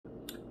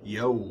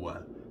Yo,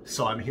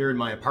 so I'm here in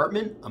my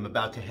apartment. I'm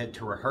about to head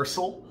to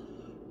rehearsal,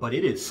 but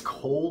it is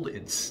cold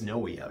and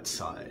snowy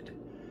outside.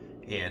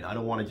 And I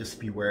don't want to just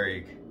be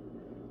wearing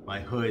my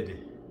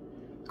hood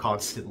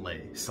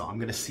constantly. So I'm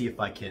gonna see if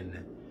I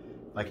can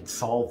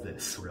solve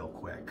this real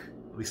quick.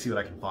 Let me see what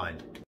I can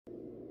find.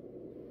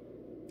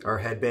 Are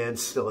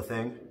headbands still a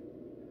thing?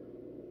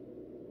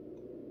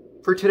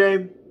 For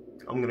today,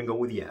 I'm gonna go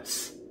with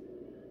yes.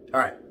 All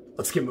right,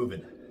 let's get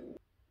moving.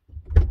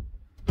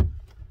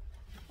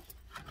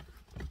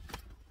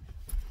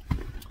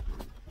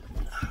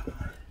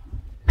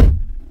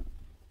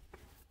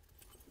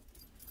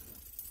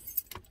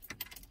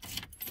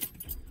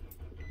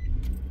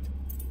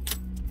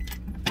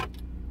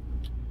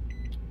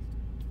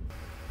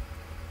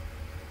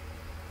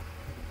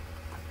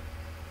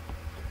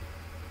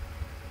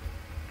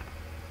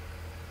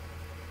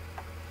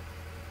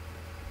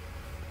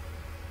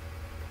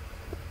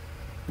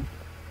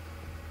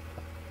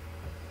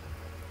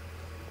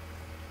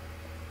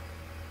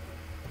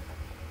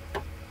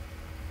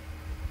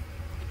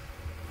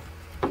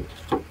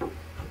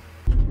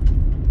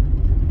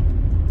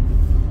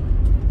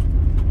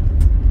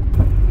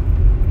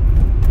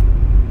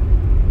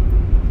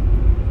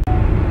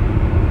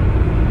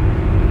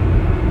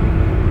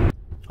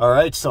 All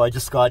right, so I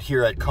just got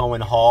here at Cohen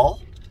Hall.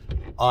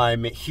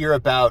 I'm here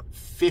about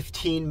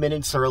 15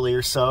 minutes early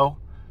or so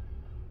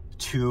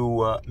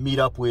to meet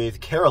up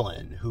with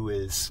Carolyn, who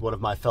is one of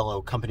my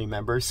fellow company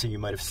members, who you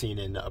might have seen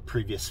in a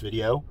previous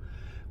video.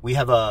 We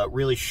have a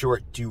really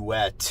short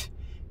duet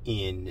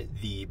in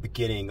the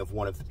beginning of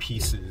one of the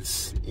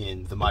pieces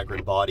in The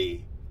Migrant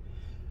Body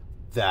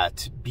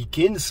that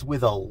begins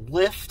with a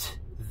lift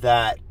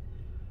that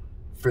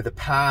for the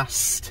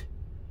past,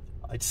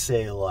 I'd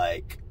say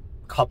like,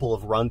 couple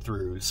of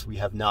run-throughs we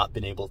have not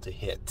been able to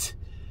hit.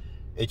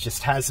 It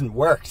just hasn't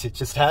worked. It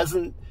just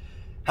hasn't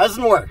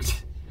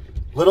worked.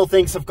 Little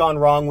things have gone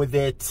wrong with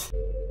it.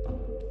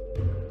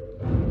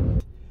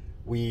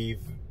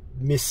 We've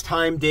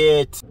mistimed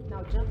it.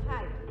 Now jump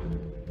high.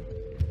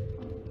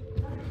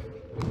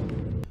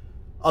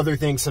 Other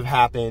things have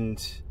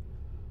happened,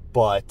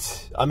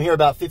 but I'm here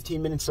about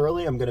 15 minutes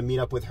early. I'm gonna meet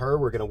up with her.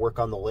 We're gonna work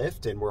on the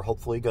lift, and we're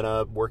hopefully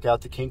gonna work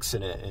out the kinks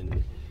in it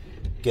and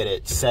get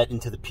it set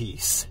into the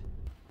piece.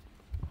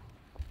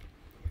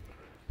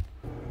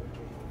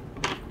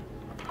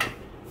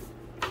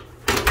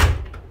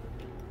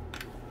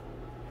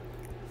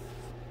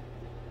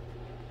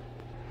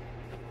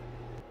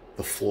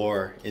 The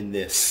floor in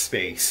this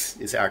space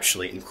is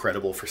actually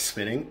incredible for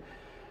spinning,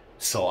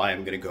 so I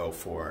am going to go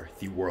for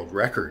the world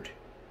record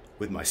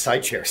with my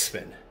side chair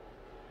spin.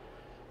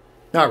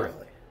 Not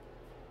really,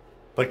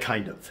 but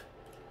kind of.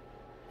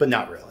 But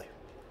not really.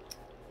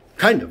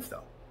 Kind of,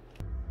 though.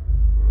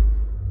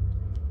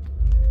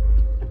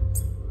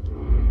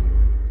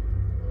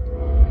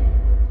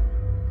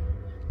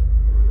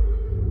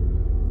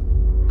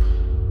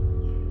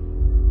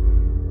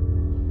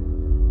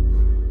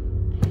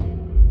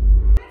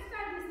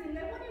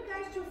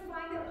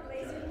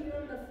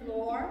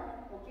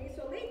 Okay,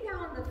 so lay down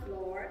on the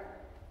floor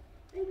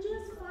and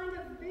just find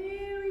a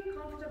very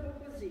comfortable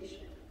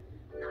position.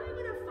 Now you're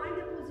going to find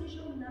the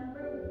position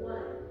number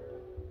 1.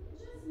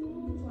 Just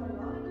move to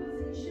another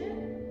position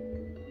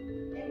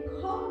and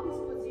call this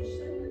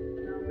position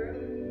number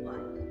 1.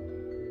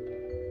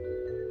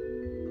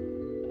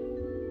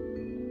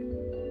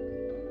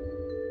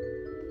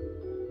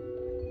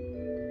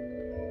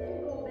 Then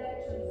go back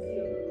to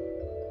 0.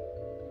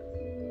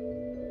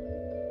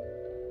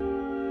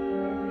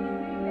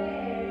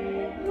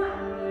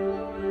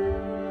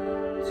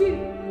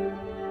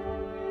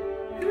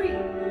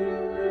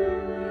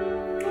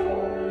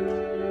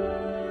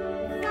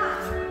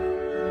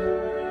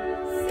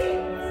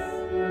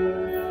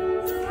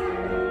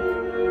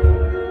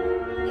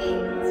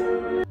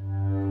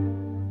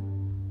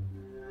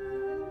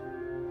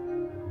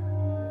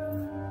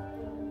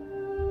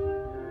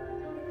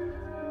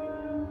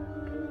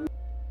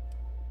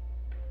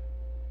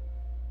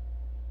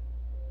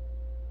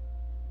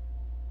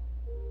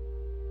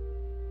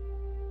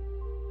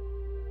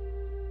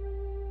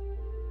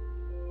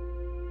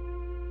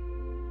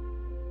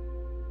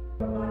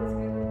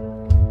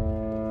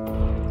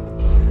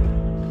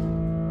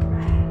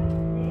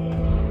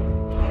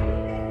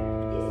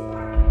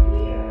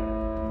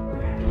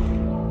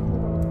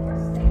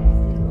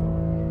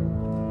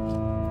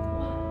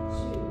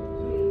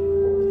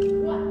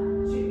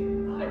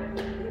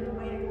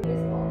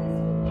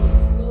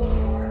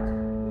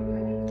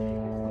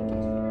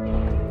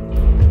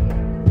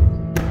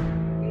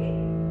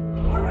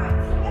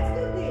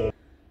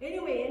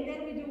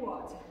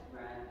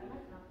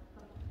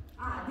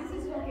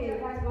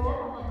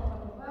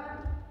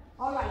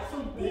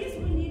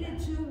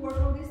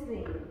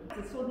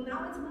 So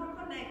now it's more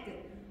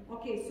connected.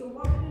 Okay, so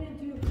what we're going to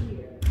do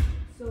here.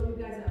 So you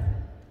guys are,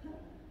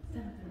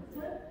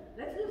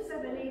 let's do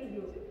 7/8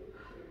 music.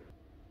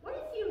 What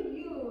if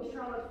you,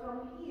 Charlotte, from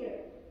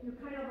here, you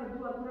kind of do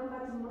a grand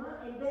battement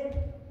and then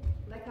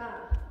like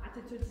a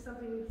attitude,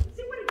 something.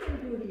 See what you can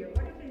do here.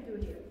 What you can do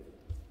here.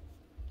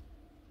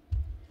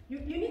 You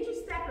need to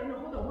step, no,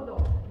 hold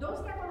on. Don't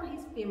step on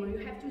his femur.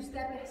 You have to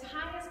step as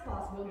high as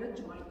possible, the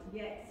joint,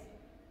 yes.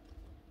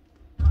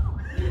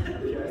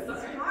 You're so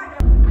smart.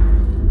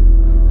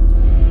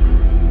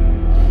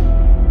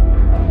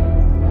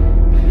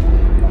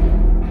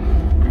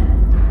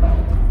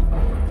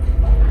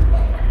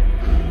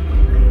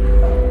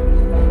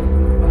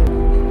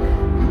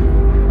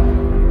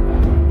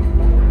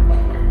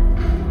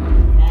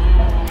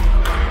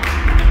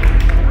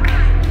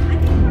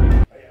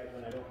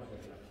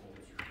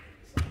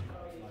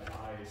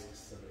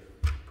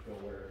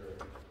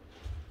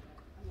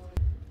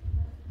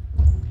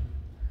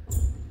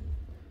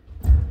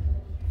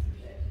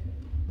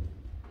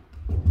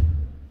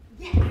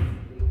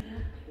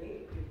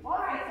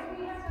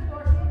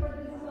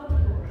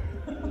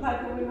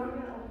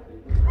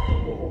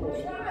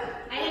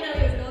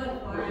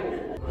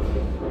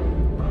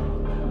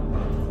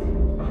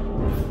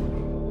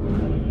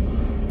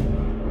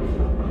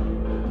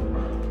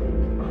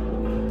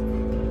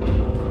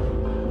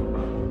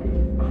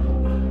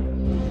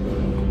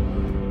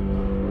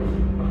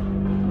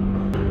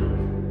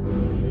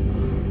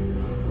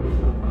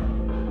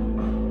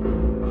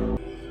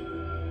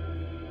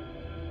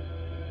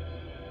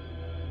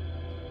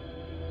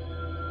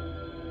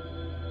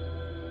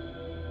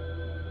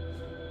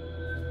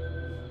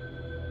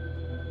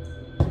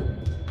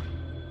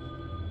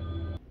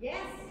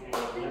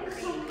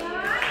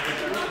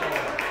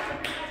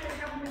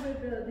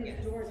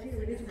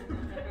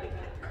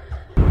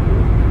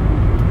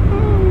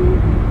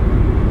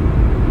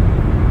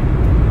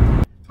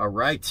 All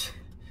right.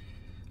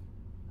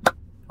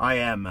 I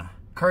am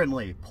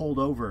currently pulled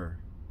over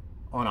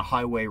on a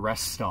highway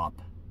rest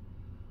stop.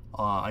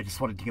 I just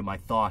wanted to get my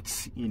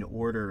thoughts in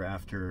order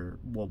after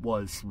what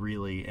was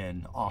really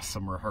an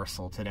awesome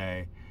rehearsal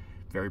today.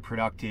 Very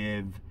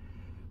productive,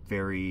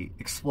 very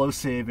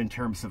explosive in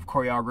terms of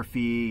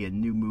choreography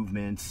and new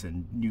movements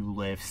and new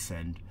lifts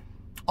and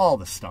all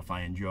the stuff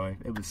I enjoy.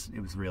 It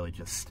was really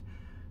just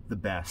the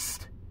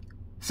best.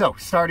 So,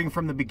 starting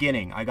from the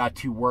beginning, I got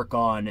to work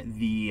on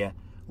the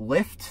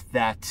lift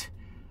that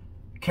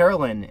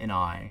Carolyn and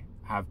I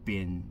have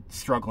been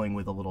struggling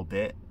with a little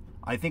bit.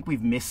 I think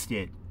we've missed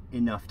it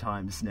enough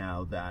times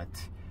now that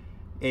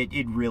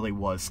it really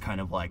was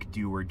kind of like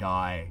do or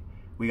die.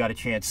 We got a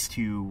chance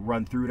to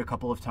run through it a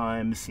couple of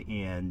times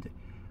and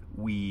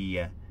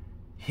we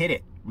hit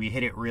it. We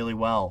hit it really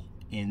well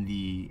in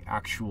the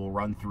actual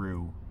run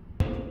through.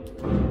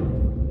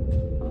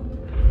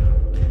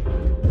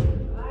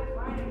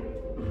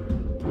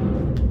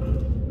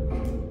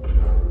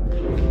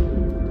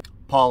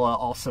 Paula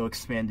also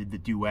expanded the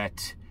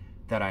duet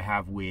that I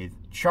have with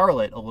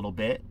Charlotte a little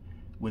bit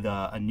with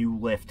a new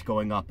lift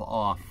going up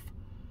off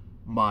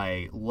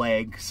my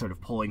leg, sort of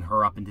pulling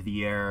her up into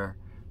the air.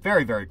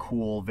 Very, very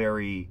cool,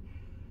 very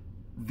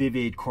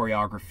vivid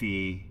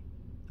choreography.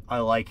 I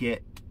like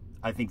it.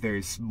 I think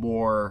there's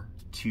more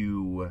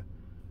to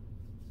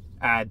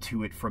add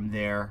to it from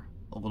there,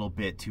 a little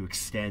bit to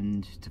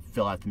extend, to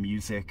fill out the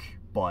music,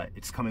 but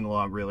it's coming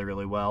along really,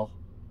 really well.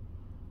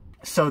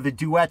 So the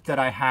duet that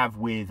I have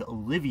with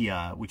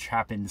Olivia, which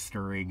happens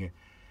during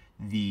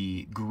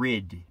the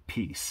grid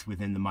piece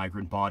within the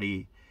migrant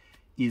body,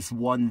 is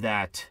one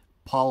that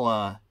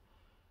Paula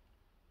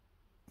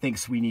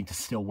thinks we need to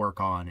still work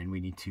on and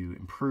we need to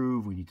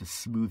improve, we need to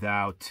smooth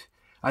out.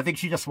 I think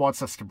she just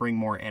wants us to bring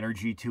more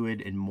energy to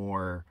it and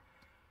more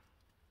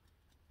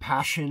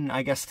passion,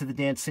 I guess, to the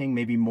dancing,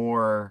 maybe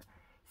more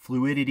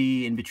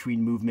fluidity in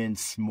between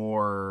movements,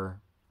 more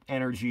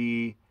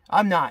energy.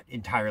 I'm not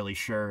entirely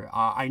sure.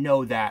 I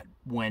know that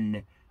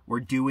when we're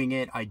doing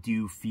it, I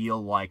do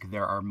feel like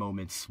there are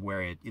moments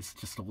where it's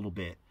just a little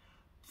bit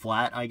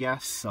flat, I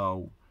guess.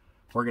 So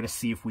we're going to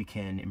see if we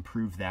can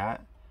improve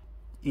that.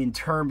 In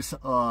terms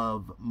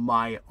of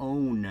my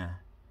own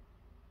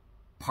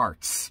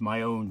parts,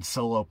 my own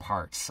solo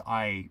parts,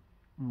 I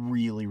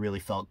really, really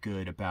felt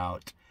good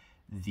about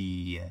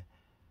the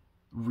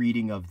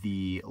reading of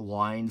the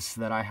lines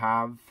that I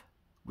have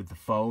with the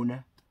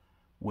phone,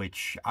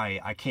 which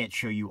I can't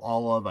show you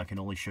all of. I can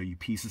only show you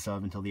pieces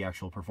of until the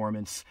actual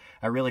performance.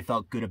 I really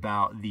felt good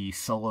about the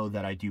solo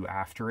that I do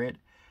after it.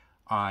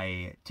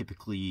 I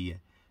typically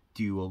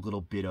do a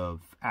little bit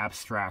of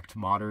abstract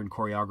modern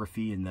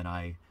choreography, and then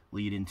I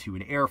lead into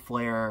an air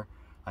flare.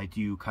 I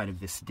do kind of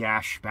this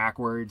dash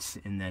backwards,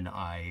 and then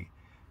I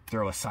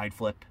throw a side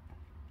flip.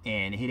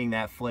 And hitting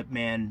that flip,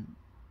 man,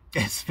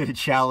 it's been a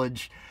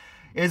challenge.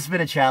 It's been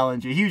a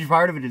challenge. A huge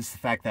part of it is the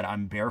fact that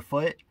I'm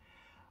barefoot,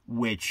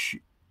 which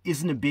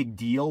isn't a big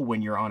deal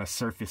when you're on a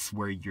surface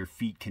where your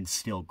feet can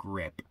still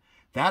grip.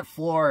 That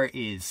floor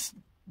is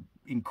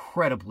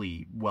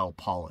incredibly well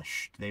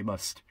polished. They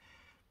must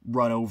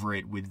run over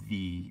it with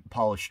the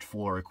polished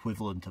floor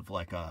equivalent of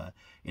like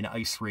an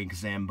ice rink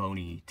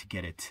Zamboni to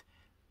get it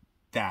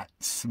that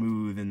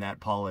smooth and that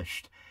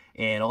polished.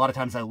 And a lot of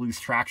times I lose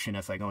traction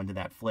as I go into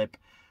that flip.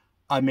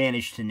 I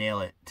managed to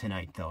nail it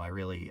tonight though. I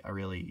really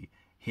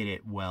hit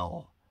it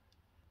well.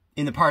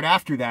 In the part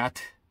after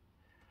that,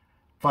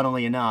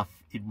 funnily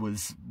enough, it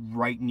was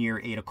right near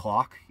 8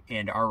 o'clock,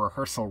 and our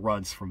rehearsal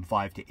runs from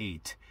 5 to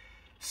 8.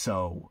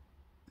 So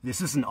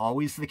this isn't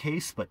always the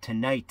case, but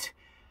tonight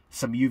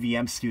some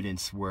UVM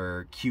students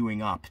were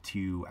queuing up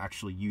to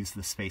actually use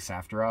the space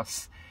after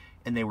us,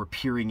 and they were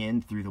peering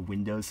in through the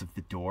windows of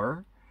the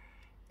door.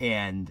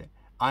 And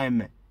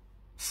I'm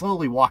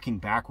slowly walking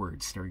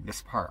backwards during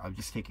this part. I'm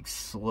just taking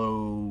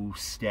slow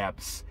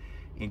steps,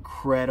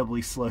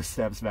 incredibly slow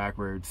steps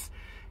backwards.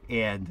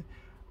 And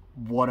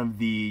one of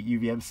the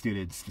UVM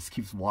students just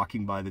keeps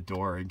walking by the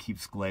door and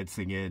keeps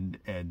glancing in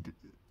and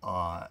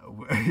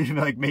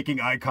like making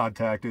eye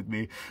contact with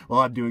me while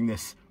I'm doing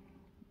this,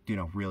 you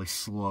know, really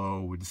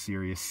slow and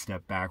serious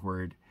step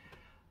backward.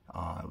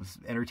 It was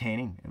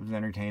entertaining. It was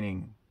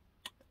entertaining.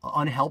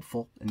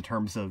 Unhelpful in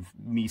terms of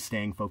me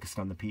staying focused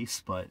on the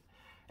piece, but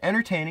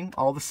entertaining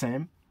all the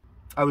same.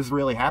 I was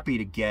really happy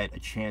to get a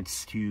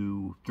chance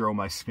to throw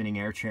my spinning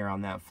air chair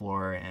on that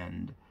floor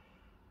and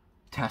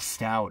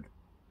test out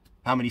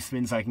how many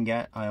spins I can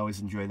get. I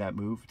always enjoy that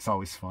move. It's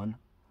always fun.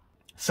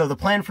 So the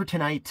plan for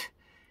tonight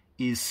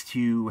is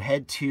to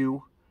head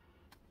to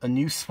a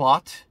new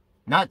spot,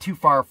 not too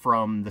far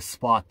from the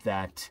spot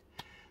that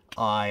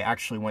I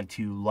actually went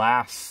to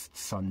last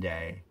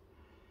Sunday.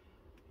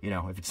 You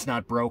know, if it's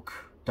not broke,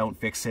 don't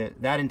fix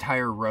it. That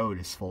entire road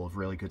is full of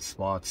really good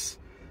spots.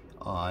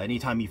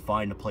 Anytime you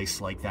find a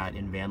place like that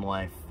in van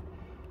life,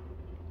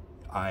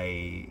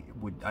 I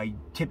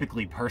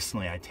typically,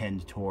 personally, I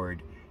tend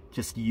toward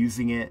just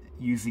using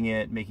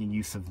it, making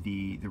use of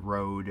the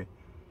road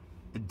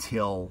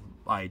until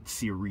I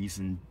see a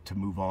reason to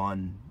move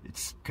on.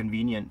 It's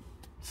convenient.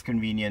 It's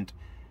convenient.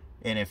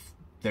 And if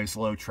there's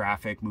low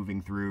traffic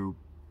moving through,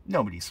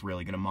 nobody's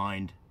really going to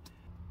mind.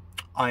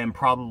 I am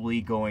probably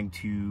going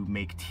to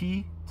make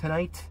tea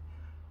tonight.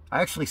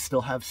 I actually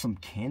still have some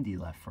candy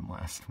left from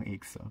last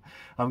week, so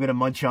I'm going to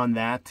munch on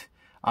that.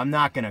 I'm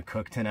not going to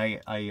cook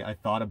tonight. I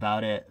thought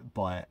about it,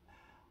 but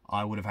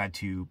I would have had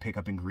to pick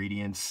up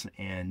ingredients,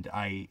 and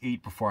I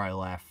ate before I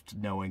left,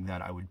 knowing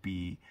that I would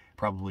be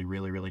probably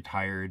really, really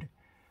tired.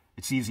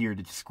 It's easier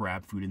to just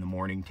grab food in the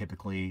morning,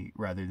 typically,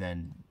 rather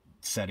than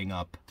setting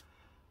up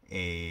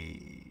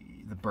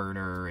the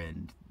burner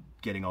and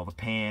getting all the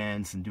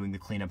pans and doing the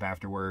cleanup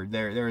afterward.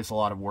 There is a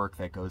lot of work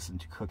that goes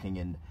into cooking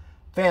in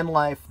van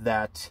life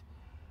that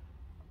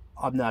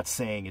I'm not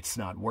saying it's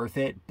not worth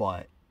it,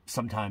 but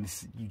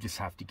sometimes you just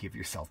have to give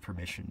yourself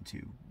permission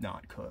to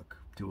not cook,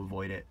 to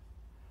avoid it.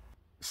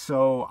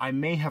 So I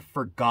may have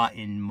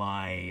forgotten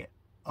my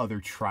other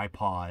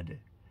tripod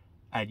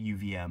at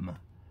UVM,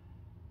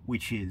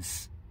 which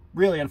is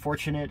really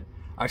unfortunate.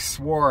 I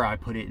swore I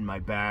put it in my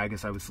bag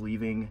as I was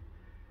leaving,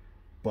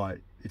 but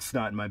it's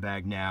not in my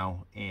bag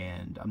now,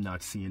 and I'm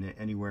not seeing it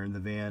anywhere in the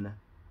van.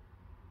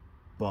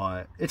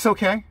 But it's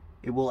okay.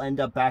 It will end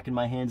up back in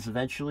my hands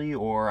eventually,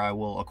 or I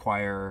will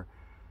acquire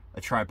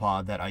a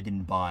tripod that I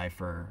didn't buy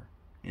for,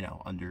 you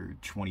know, under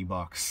 20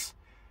 bucks.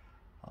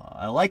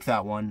 I like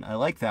that one.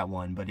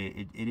 But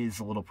it is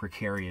a little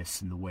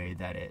precarious in the way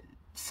that it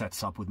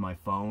sets up with my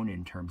phone,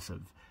 in terms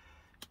of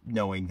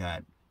knowing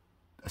that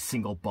a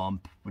single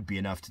bump would be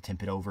enough to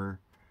tip it over.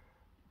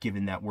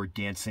 Given that we're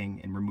dancing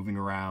and we're moving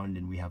around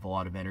and we have a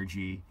lot of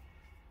energy,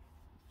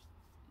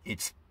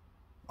 it's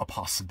a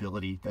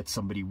possibility that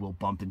somebody will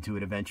bump into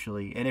it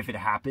eventually. And if it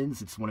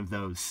happens, it's one of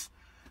those,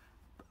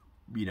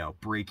 you know,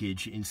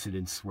 breakage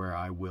incidents where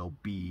I will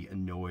be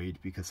annoyed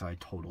because I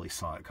totally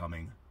saw it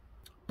coming.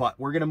 But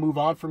we're going to move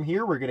on from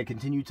here. We're going to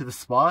continue to the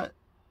spot.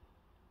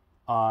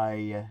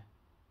 I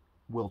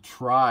will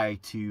try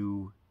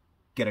to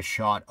get a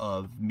shot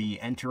of me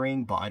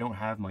entering, but I don't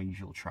have my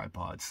usual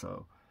tripod,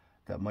 so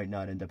that might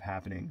not end up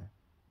happening.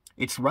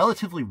 It's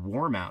relatively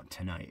warm out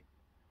tonight.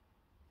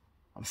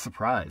 I'm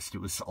surprised.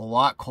 It was a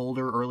lot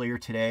colder earlier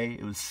today.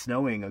 It was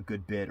snowing a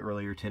good bit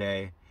earlier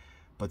today,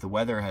 but the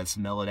weather has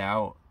mellowed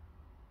out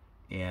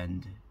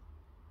and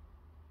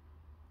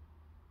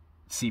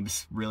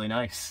seems really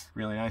nice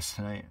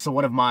tonight. So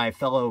one of my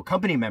fellow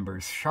company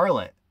members,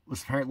 Charlotte,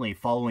 was apparently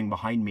following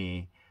behind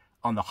me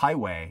on the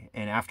highway,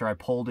 and after I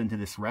pulled into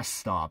this rest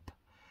stop,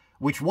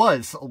 which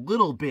was a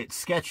little bit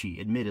sketchy,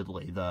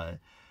 admittedly, the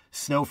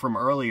snow from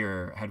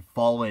earlier had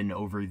fallen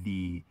over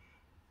the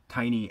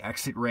tiny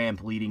exit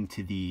ramp leading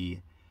to the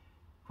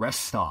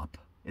rest stop.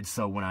 And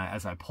so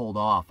as I pulled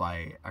off,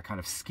 I kind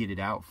of skidded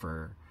out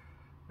for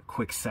a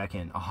quick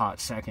second, a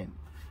hot,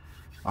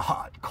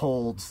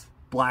 cold,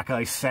 black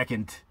ice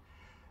second.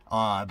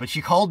 But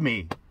she called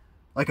me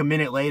like a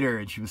minute later,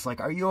 and she was like,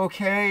 "Are you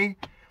okay?"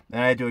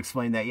 And I had to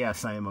explain that,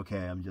 yes, I am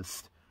okay. I'm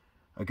just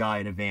a guy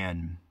in a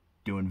van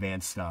doing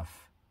van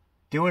stuff.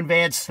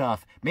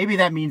 Maybe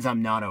that means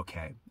I'm not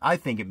okay. I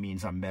think it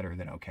means I'm better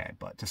than okay.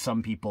 But to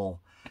some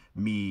people,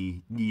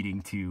 me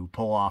needing to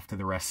pull off to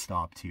the rest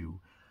stop to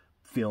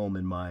film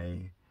in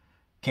my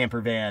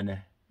camper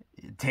van,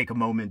 take a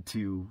moment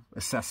to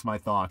assess my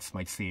thoughts,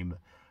 might seem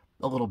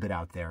a little bit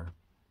out there.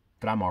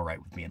 But I'm all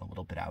right with being a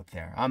little bit out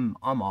there. I'm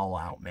all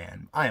out,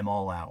 man. I am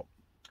all out.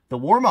 The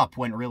warm-up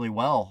went really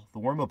well. The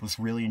warm-up was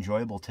really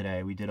enjoyable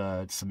today. We did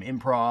some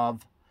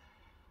improv.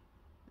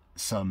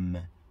 some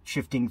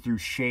shifting through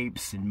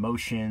shapes and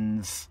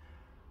motions.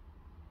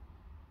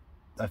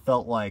 I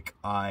felt like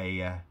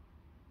I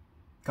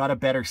got a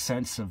better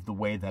sense of the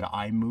way that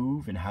I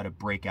move and how to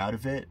break out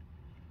of it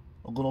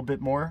a little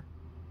bit more.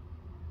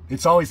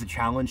 It's always a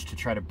challenge to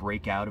try to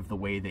break out of the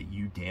way that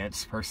you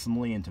dance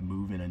personally and to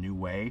move in a new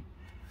way.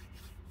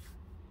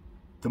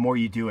 The more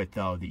you do it,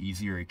 though, the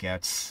easier it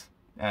gets,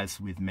 as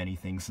with many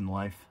things in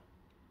life.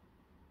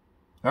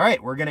 All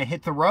right, we're going to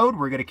hit the road.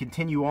 We're going to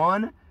continue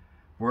on.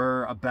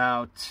 We're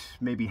about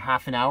maybe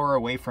half an hour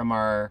away from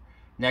our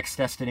next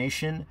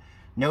destination.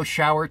 No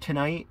shower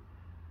tonight.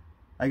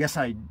 I guess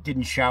I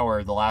didn't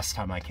shower the last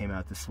time I came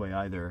out this way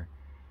either.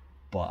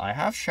 But I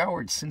have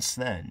showered since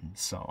then,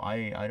 so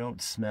I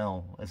don't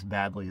smell as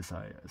badly as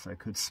I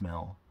could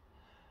smell.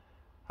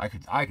 I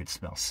could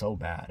smell so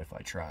bad if I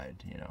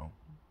tried, you know.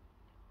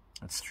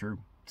 That's true.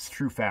 It's a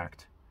true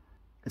fact.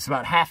 It's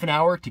about half an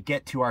hour to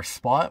get to our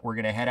spot. We're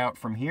going to head out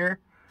from here.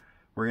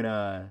 We're going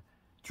to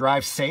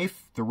drive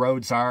safe. The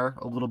roads are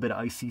a little bit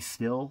icy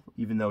still,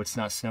 even though it's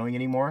not snowing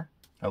anymore.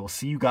 I will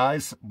see you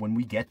guys when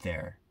we get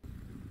there.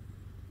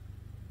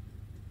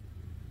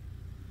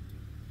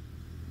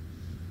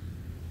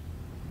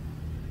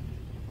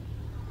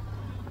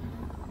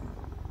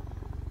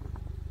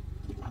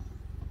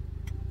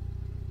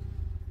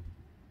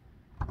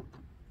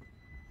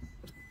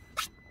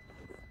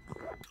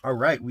 All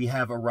right, we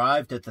have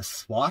arrived at the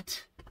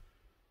spot.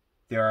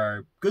 There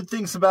are good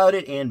things about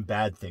it and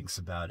bad things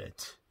about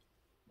it.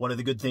 One of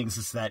the good things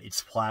is that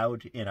it's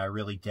plowed, and I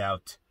really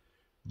doubt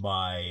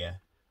my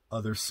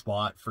other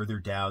spot further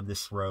down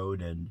this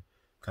road and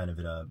kind of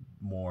in a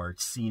more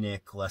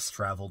scenic, less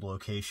traveled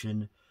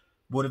location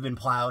would have been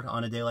plowed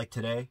on a day like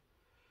today.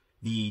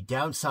 The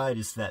downside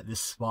is that this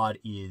spot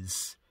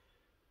is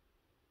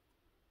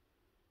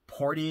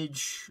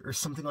portage or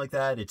something like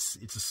that. It's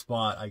a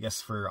spot, I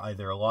guess, for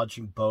either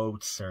lodging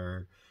boats,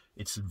 or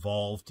it's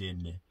involved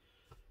in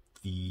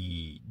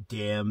the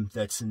dam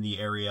that's in the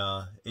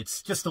area.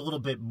 It's just a little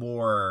bit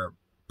more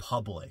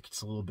public.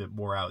 It's a little bit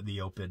more out in the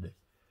open.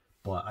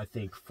 But I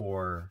think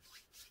for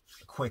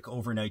a quick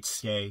overnight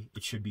stay,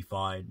 it should be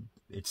fine.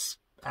 It's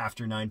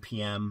after 9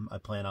 p.m. I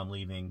plan on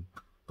leaving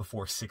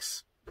before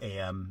 6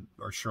 a.m.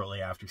 or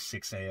shortly after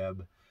 6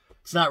 a.m.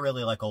 It's not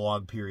really like a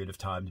long period of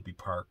time to be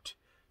parked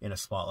in a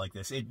spot like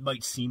this. It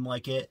might seem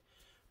like it,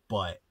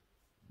 but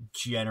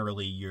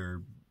generally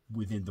you're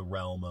within the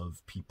realm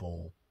of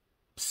people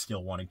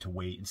still wanting to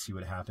wait and see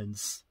what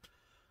happens.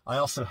 I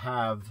also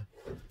have,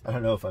 I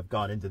don't know if I've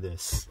gone into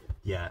this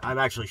yet. I'm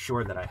actually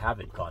sure that I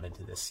haven't gone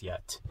into this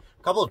yet.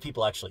 A couple of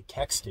people actually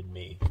texted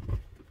me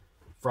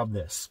from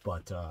this,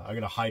 but I'm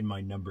going to hide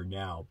my number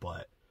now.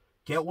 But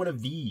get one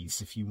of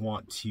these if you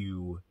want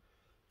to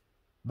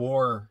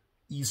more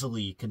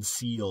easily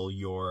conceal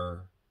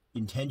your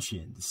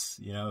intentions.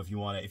 You know,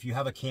 if you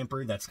have a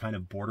camper that's kind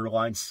of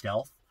borderline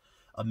stealth,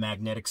 a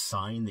magnetic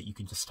sign that you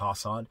can just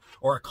toss on,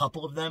 or a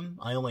couple of them.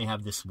 I only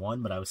have this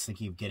one, but I was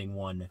thinking of getting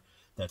one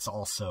that's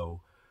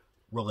also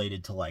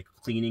related to like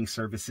cleaning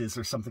services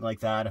or something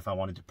like that, if I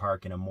wanted to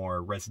park in a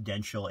more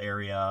residential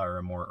area or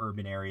a more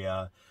urban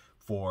area.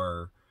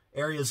 For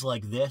areas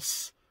like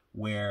this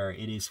where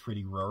it is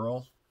pretty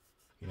rural,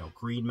 you know,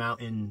 Green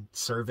Mountain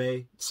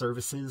Survey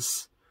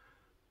Services,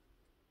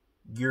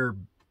 your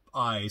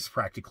eyes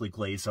practically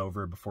glaze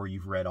over before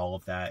you've read all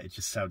of that. It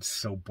just sounds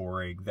so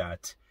boring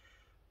that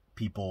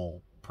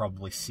people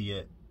probably see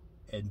it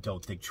and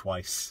don't think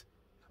twice.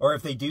 Or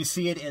if they do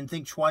see it and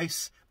think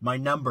twice, my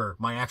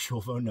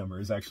actual phone number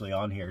is actually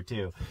on here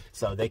too.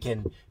 So they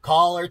can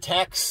call or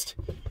text.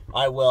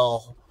 I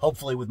will,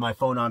 hopefully with my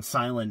phone on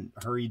silent,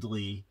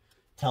 hurriedly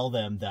tell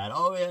them that,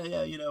 oh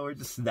yeah, you know, we're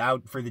just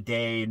out for the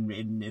day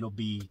and it'll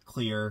be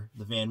clear.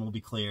 The van will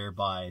be clear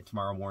by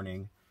tomorrow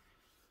morning.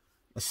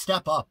 A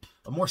step up,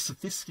 a more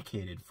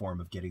sophisticated form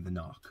of getting the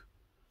knock.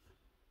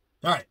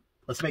 All right,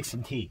 let's make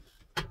some tea.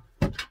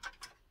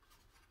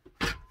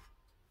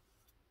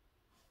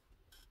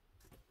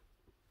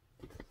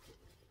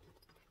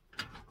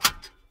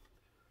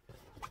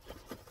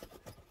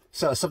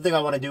 So something I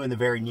want to do in the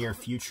very near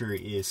future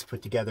is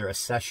put together a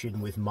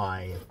session with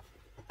my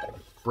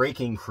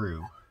breaking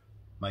crew,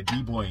 my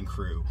b-boying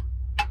crew,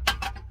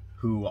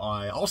 who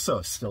I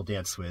also still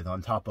dance with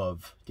on top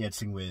of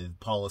dancing with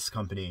Paula's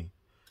company,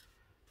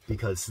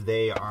 because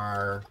they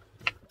are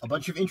a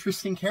bunch of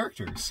interesting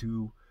characters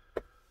who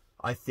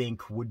I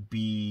think would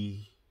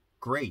be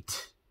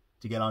great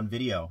to get on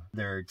video.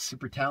 They're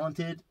super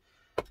talented.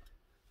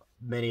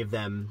 Many of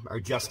them are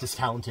just as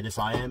talented as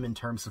I am in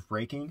terms of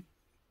breaking.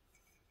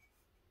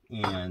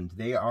 And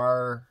they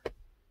are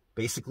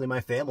basically my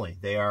family.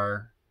 They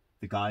are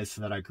the guys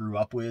that I grew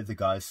up with, the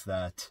guys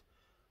that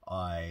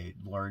I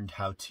learned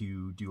how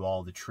to do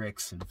all the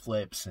tricks and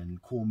flips and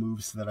cool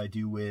moves that I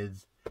do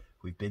with.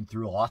 We've been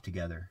through a lot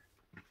together.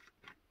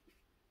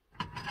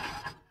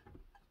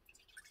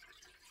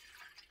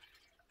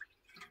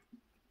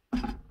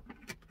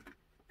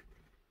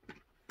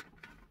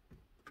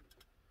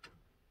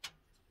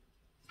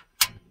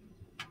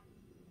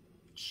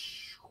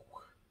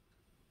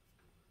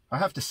 I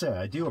have to say,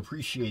 I do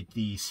appreciate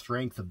the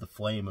strength of the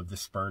flame of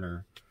this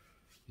burner.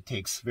 It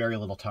takes very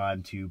little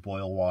time to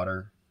boil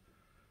water,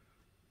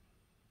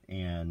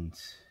 and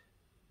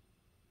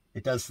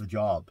it does the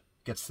job,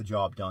 gets the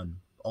job done.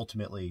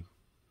 Ultimately,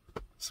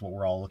 it's what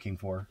we're all looking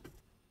for.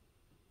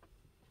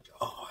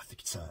 Oh, I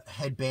think it's a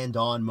headband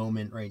on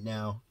moment right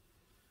now.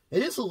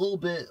 It is a little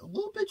bit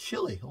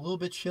chilly,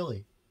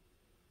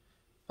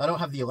 I don't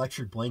have the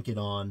electric blanket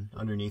on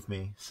underneath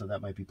me, so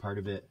that might be part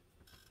of it.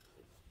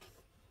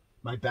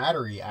 My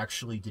battery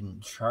actually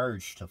didn't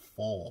charge to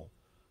full.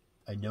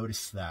 I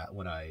noticed that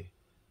when I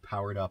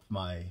powered up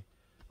my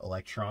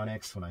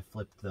electronics, when I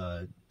flipped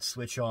the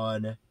switch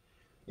on,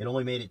 it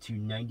only made it to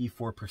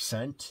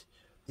 94%.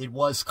 It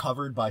was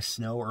covered by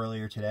snow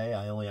earlier today.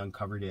 I only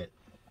uncovered it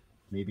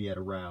maybe at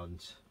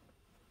around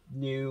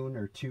noon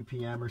or 2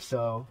 p.m. or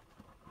so.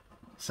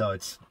 So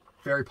it's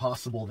very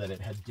possible that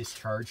it had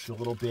discharged a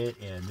little bit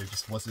and there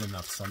just wasn't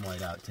enough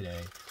sunlight out today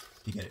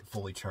to get it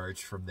fully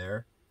charged from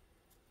there.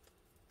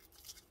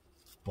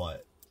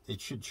 But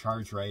it should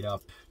charge right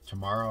up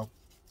tomorrow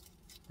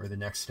or the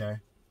next day.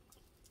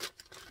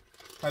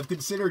 I've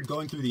considered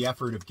going through the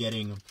effort of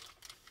getting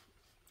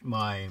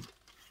my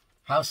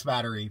house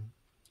battery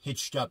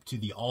hitched up to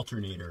the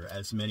alternator,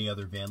 as many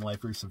other van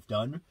lifers have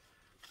done.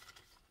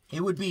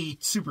 It would be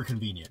super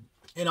convenient.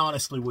 It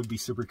honestly would be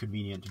super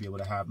convenient to be able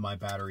to have my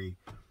battery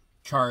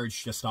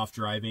charged just off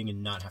driving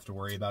and not have to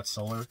worry about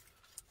solar.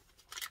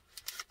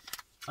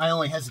 I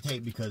only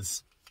hesitate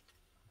because,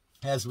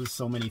 as with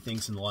so many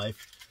things in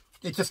life,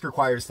 it just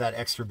requires that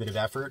extra bit of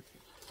effort.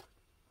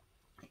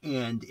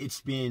 And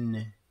it's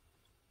been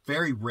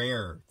very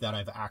rare that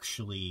I've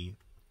actually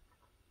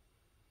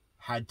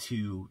had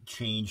to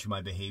change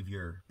my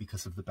behavior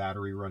because of the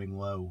battery running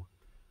low.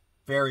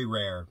 Very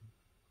rare.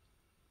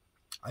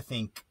 I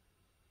think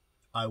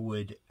I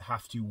would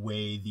have to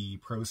weigh the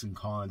pros and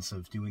cons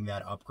of doing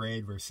that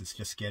upgrade versus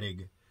just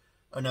getting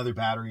another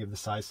battery of the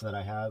size that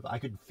I have. I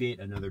could fit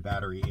another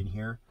battery in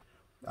here.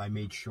 I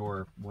made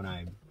sure when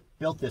I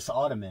built this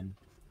ottoman,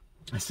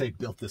 I say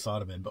built this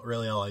ottoman, but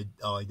really all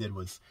I did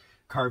was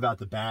carve out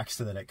the back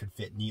so that it could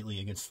fit neatly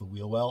against the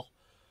wheel well.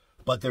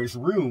 But there's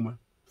room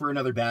for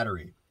another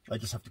battery. I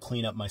just have to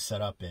clean up my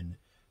setup and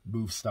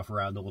move stuff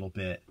around a little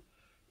bit.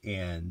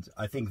 And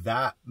I think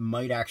that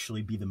might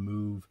actually be the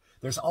move.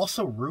 There's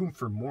also room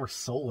for more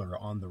solar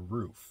on the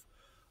roof.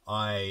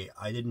 I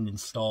didn't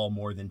install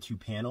more than 2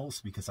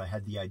 panels because I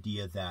had the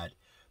idea that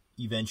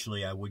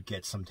eventually I would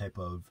get some type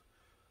of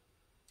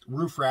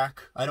roof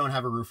rack. I don't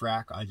have a roof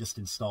rack. I just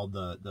installed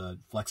the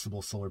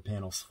flexible solar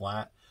panels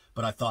flat.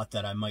 But I thought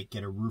that I might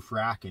get a roof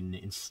rack and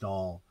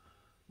install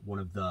one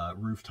of the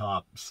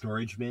rooftop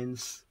storage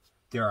bins.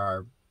 There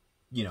are,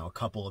 you know, a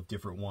couple of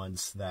different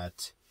ones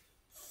that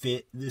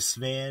fit this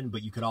van,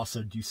 but you could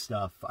also do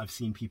stuff. I've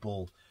seen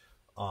people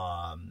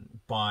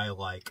buy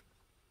like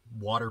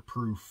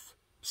waterproof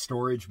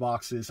storage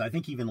boxes. I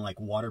think even like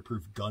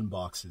waterproof gun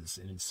boxes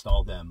and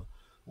install them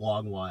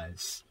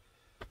longwise.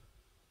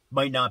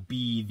 Might not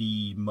be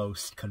the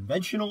most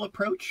conventional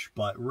approach,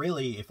 but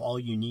really if all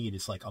you need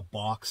is like a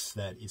box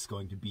that is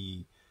going to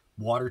be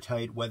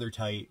watertight,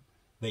 weathertight,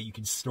 that you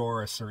can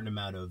store a certain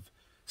amount of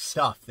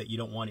stuff that you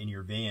don't want in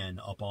your van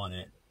up on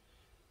it,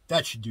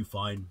 that should do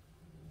fine.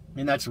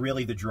 And that's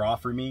really the draw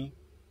for me.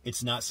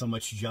 It's not so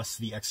much just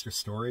the extra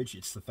storage,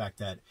 it's the fact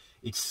that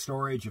it's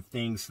storage of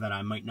things that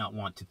I might not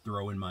want to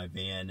throw in my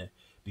van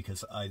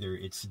because either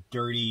it's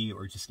dirty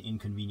or just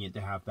inconvenient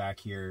to have back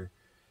here.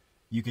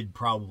 You could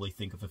probably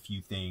think of a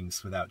few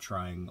things without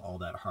trying all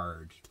that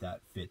hard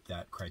that fit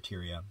that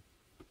criteria.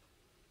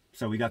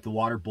 So we got the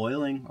water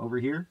boiling over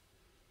here.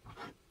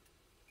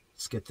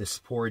 Let's get this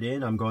poured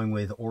in. I'm going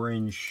with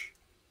orange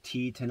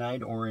tea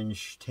tonight,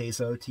 orange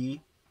Tezo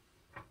tea.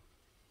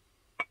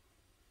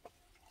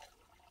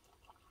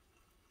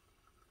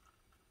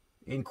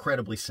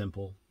 Incredibly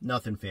simple,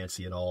 nothing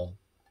fancy at all.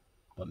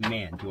 But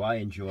man, do I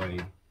enjoy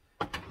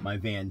my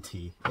van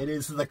tea. It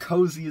is the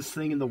coziest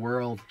thing in the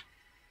world.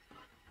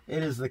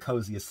 It is the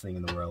coziest thing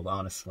in the world,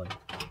 honestly.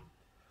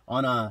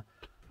 On a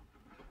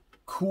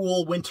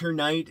cool winter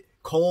night,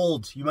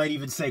 cold, you might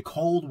even say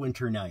cold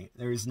winter night,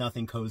 there is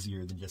nothing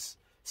cozier than just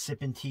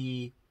sipping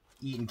tea,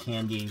 eating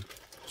candy,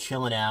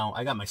 chilling out.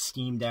 I got my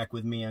Steam Deck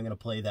with me. I'm going to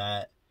play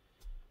that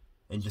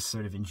and just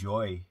sort of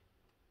enjoy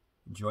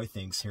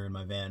things here in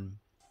my van.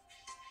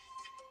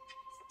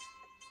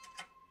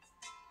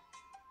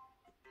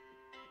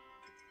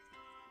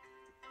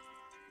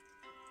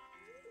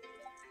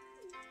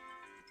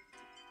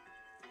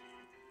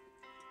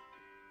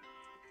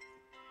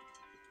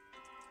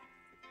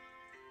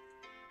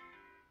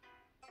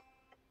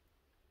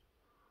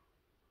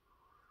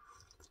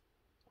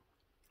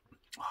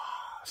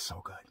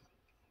 So good.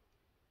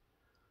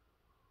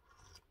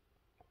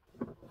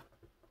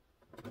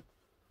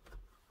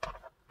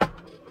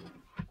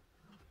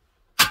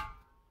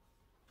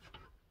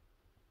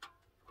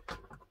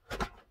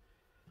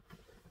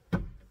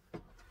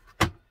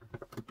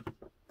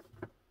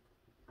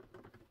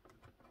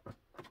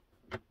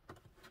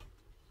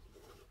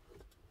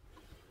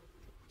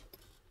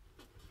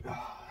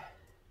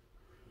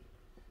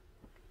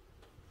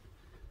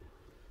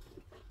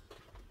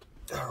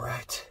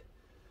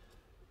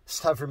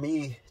 time for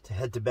me to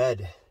head to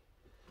bed.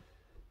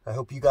 I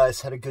hope you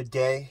guys had a good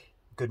day,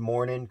 good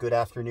morning, good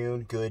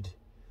afternoon, good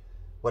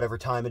whatever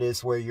time it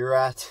is where you're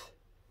at.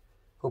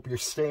 Hope you're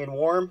staying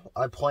warm.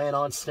 I plan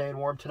on staying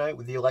warm tonight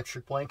with the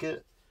electric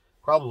blanket,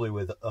 probably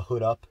with a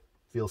hood up.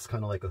 Feels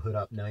kind of like a hood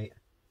up night.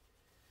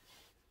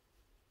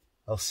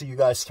 I'll see you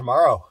guys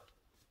tomorrow.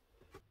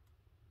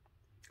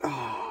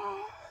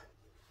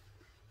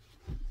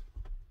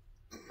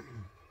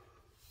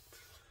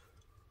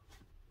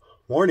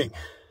 Morning.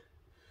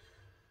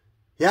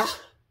 Yeah,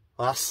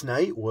 last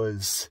night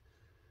was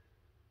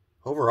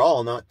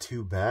overall not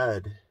too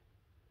bad.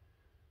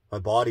 My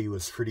body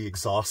was pretty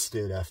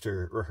exhausted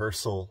after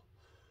rehearsal,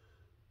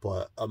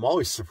 but I'm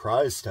always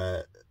surprised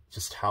at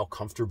just how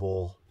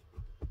comfortable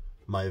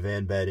my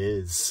van bed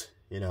is,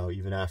 you know,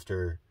 even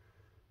after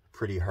a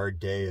pretty hard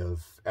day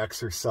of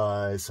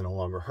exercise and a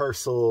long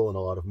rehearsal and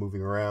a lot of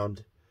moving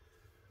around.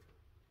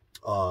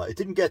 It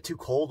didn't get too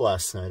cold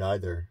last night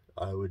either.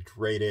 I would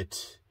rate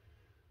it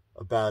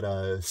about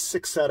a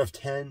 6 out of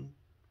 10,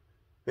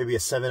 maybe a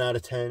 7 out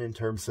of 10 in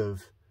terms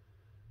of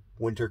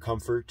winter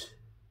comfort,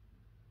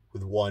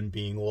 with 1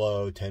 being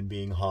low, 10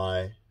 being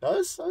high.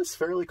 I was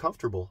fairly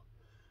comfortable.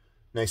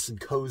 Nice and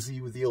cozy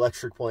with the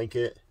electric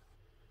blanket.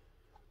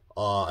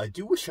 I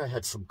do wish I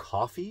had some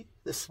coffee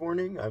this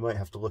morning. I might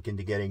have to look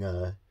into getting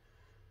a,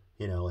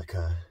 you know, like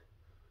a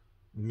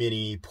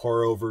mini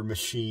pour-over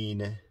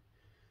machine.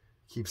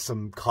 Keep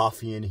some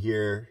coffee in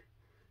here,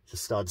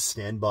 just on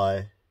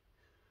standby.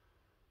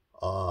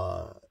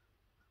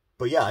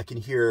 But yeah, I can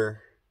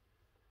hear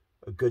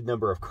a good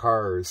number of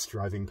cars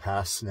driving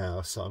past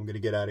now, so I'm going to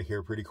get out of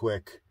here pretty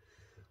quick.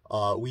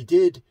 We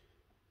did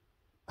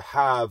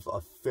have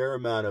a fair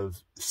amount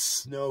of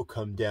snow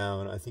come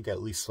down, I think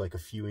at least like a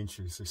few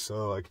inches or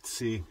so. I could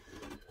see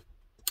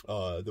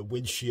the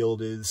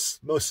windshield is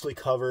mostly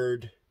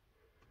covered,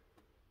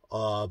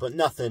 but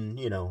nothing,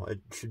 you know,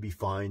 it should be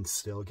fine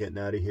still getting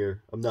out of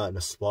here. I'm not in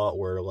a spot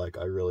where like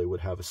I really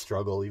would have a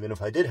struggle, even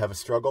if I did have a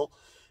struggle.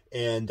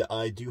 And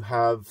I do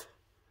have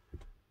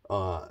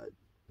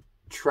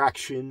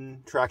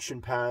traction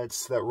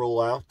pads that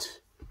roll out,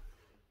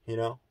 you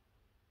know,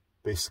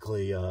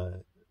 basically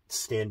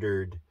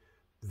standard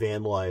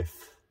van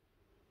life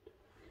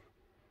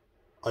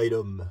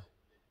item,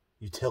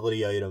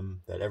 utility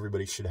item that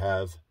everybody should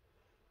have.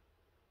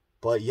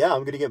 But yeah,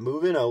 I'm gonna get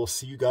moving. I will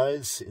see you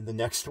guys in the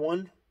next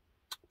one.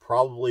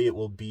 Probably it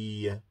will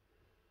be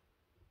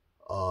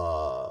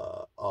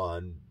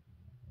on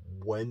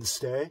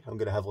Wednesday. I'm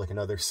gonna have like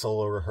another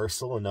solo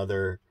rehearsal,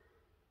 another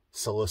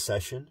solo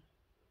session.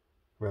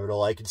 Remember to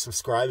like and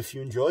subscribe if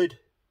you enjoyed.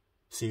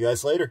 See you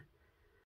guys later.